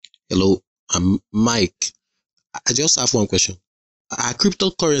Hello, I'm Mike. I just have one question. Are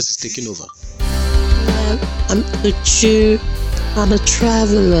cryptocurrencies taking over? I'm a Jew. I'm a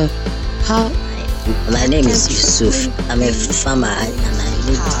traveler. How? My name is Yusuf. I'm a farmer and I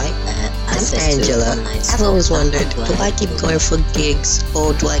need I'm access Angela. to online I've store. always wondered, How do I keep going for gigs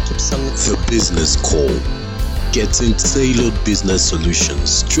or do I keep some? The Business Call. Getting tailored business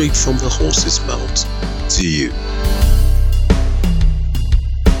solutions straight from the horse's mouth to you.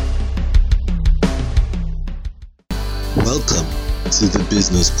 Welcome to the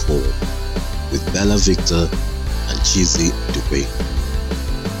Business Call with Bella Victor and Chizzy Ndukwe.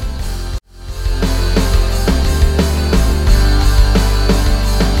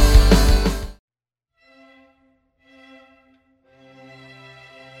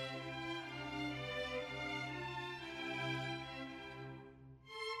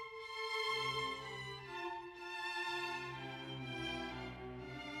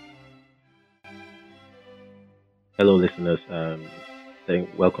 Hello, listeners.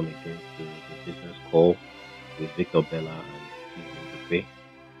 Welcome again to the Business Call with Victor, Bella, and Chizzy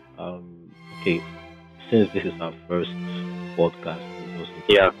Ndukwe. Okay, since this is our first podcast, we just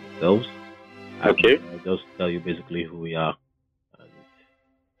introduce ourselves. Okay. I'll just tell you basically who we are, and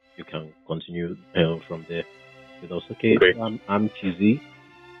you can continue from there with us. Okay, Okay. I'm Chizzy.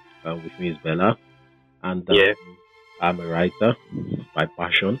 With me is Bella, and Yeah. I'm a writer by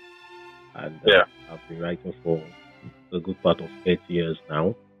passion, and Yeah. I've been writing for a good part of 8 years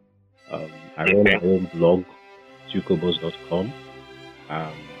now. I run my own blog, tucobos.com.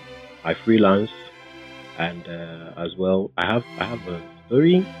 I freelance, and as well, I have a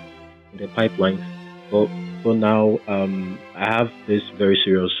story in the pipeline. But for now, I have this very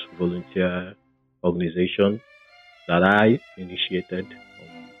serious volunteer organization that I initiated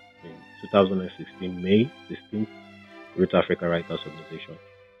in 2016, May 16th, Root Africa Writers Organization.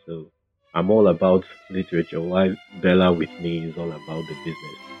 So I'm all about literature, while Bella with me is all about the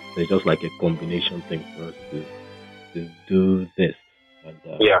business. So it's just like a combination thing for us to do this. And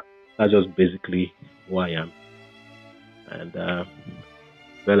that's just basically who I am. And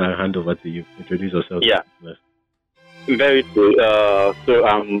Bella, I'll hand over to you. Introduce yourself. Yeah. To the business. Very true. So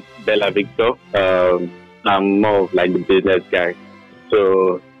I'm Bella Victor. I'm more of like the business guy.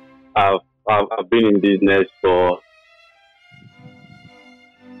 So I've been in business for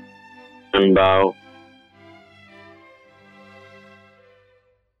about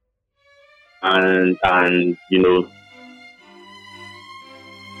and you know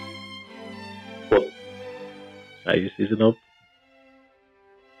what Are you season up?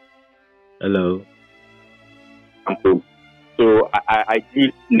 Hello. I'm cool. So I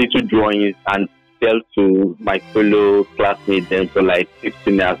do little drawings and sell to my fellow classmates then for like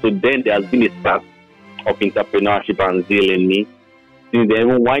 15 years. So then there has been a spark of entrepreneurship and zeal in me. Since then,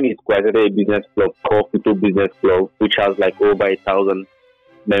 even Wine is quite a business club called Futo Business Club, which has like over 1,000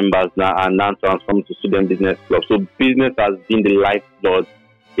 members now and now transformed to Student Business Club. So business has been the lifeblood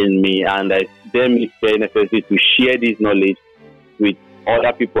in me, and I then it's very necessary to share this knowledge with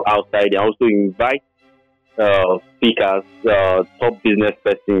other people outside and also invite speakers, top business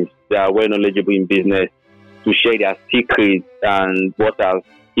persons that are well knowledgeable in business to share their secrets and what has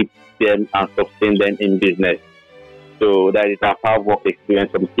kept them and sustain them in business. So that is a hard work experience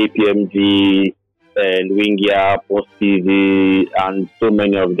from KPMG and Wingia, Post TV, and so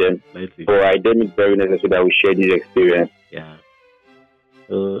many of them. Lately. So I deem it very necessary that we share this experience. Yeah.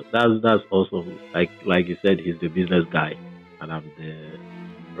 So that's also like you said, he's the business guy, and I'm the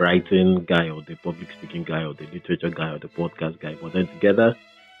writing guy or the public speaking guy or the literature guy or the podcast guy. But then together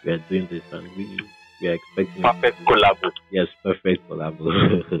we are doing this, and we are expecting Perfect collab. Yes, perfect collab.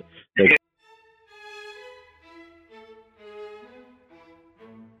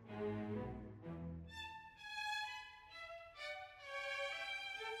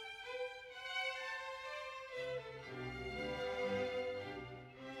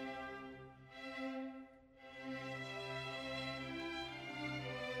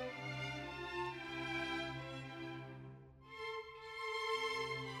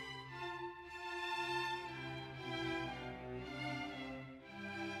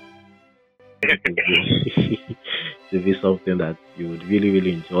 to be something that you would really,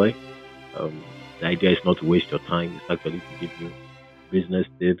 really enjoy. The idea is not to waste your time. It's actually to give you business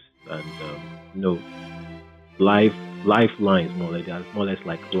tips and lifelines, more like that, more or less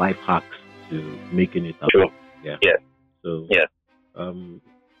like life hacks to making it happen. Sure. Yeah. Yeah. So Yeah.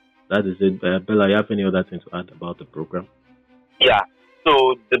 that is it. Bella, you have any other thing to add about the program? Yeah.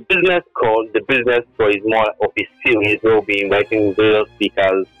 So the business call is more of a series where we'll be inviting various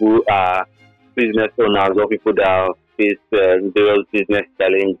speakers who are business owners or people that are face various business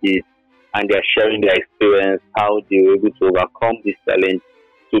challenges, and they're sharing their experience, how they were able to overcome this challenge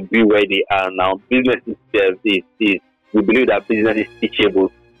to be where they are now. Business itself is we believe that business is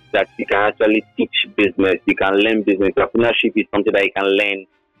teachable, that you can actually teach business, you can learn business. Entrepreneurship is something that you can learn,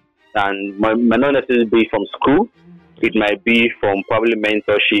 and might not necessarily be from school. It might be from probably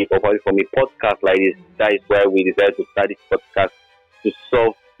mentorship or probably from a podcast like this. That is why we decided to start this podcast, to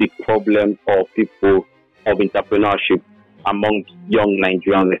solve the problem of people of entrepreneurship among young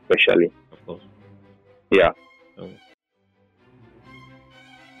Nigerians especially. Of course. Yeah.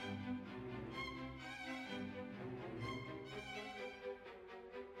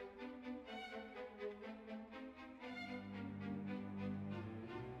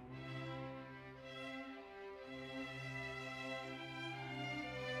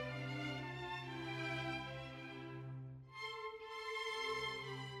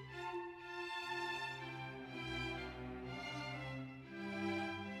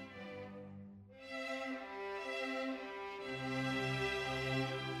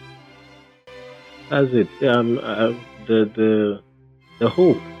 That's it. The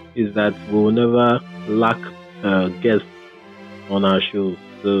hope is that we'll never lack guests on our show.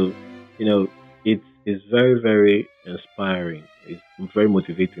 So, it's very, very inspiring. It's very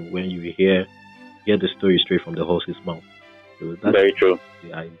motivating when you hear the story straight from the horse's mouth. So that's very true.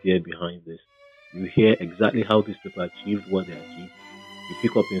 The idea behind this. You hear exactly how these people achieved what they achieved. You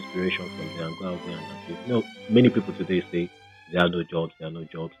pick up inspiration from them and go out there and achieve. Many people today say there are no jobs.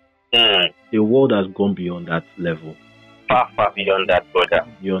 The world has gone beyond that level. Far beyond that, brother.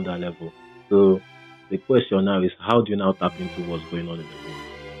 Beyond that level. So the question now is, how do you now tap into what's going on in the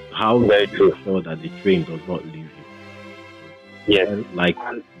world? How do you ensure that the train does not leave you? Yes. And like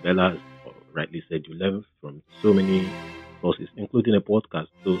Bella has rightly said, you learn from so many sources, including a podcast.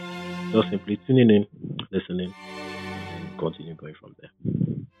 So just simply tuning in, listening, and then continue going from there.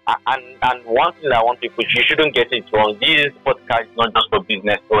 And one thing that I want people, you shouldn't get it wrong. This podcast is not just for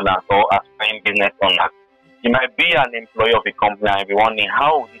business owners or aspiring business owners. You might be an employee of a company and be wondering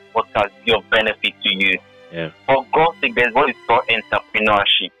how this podcast be of benefit to you. Yeah. For God's sake, there's what is called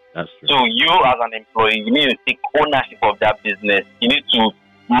entrepreneurship. That's true. So you as an employee, you need to take ownership of that business. You need to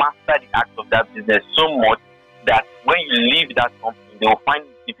master the act of that business so much that when you leave that company, they will find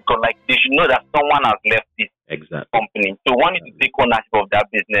it difficult. Like they should know that someone has left this company. So one is to take ownership of that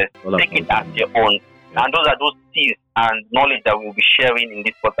business, take it as your own. Yeah. And those are those keys and knowledge that we'll be sharing in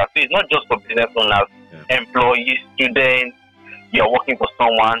this podcast. So it's not just for business owners, employees, students, you're working for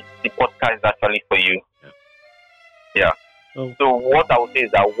someone. The podcast is actually for you. Yeah. So what I would say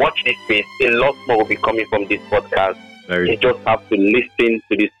is that watch this space. A lot more will be coming from this podcast. You just have to listen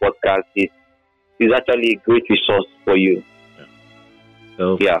to this podcast. It's actually a great resource for you.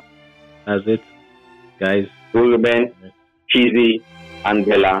 So that's it, guys. Ruben, Chizzy, and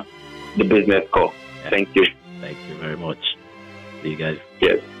Bella, the business call. Thank you. Thank you very much. See you guys.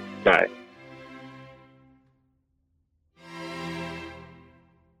 Yes. Bye.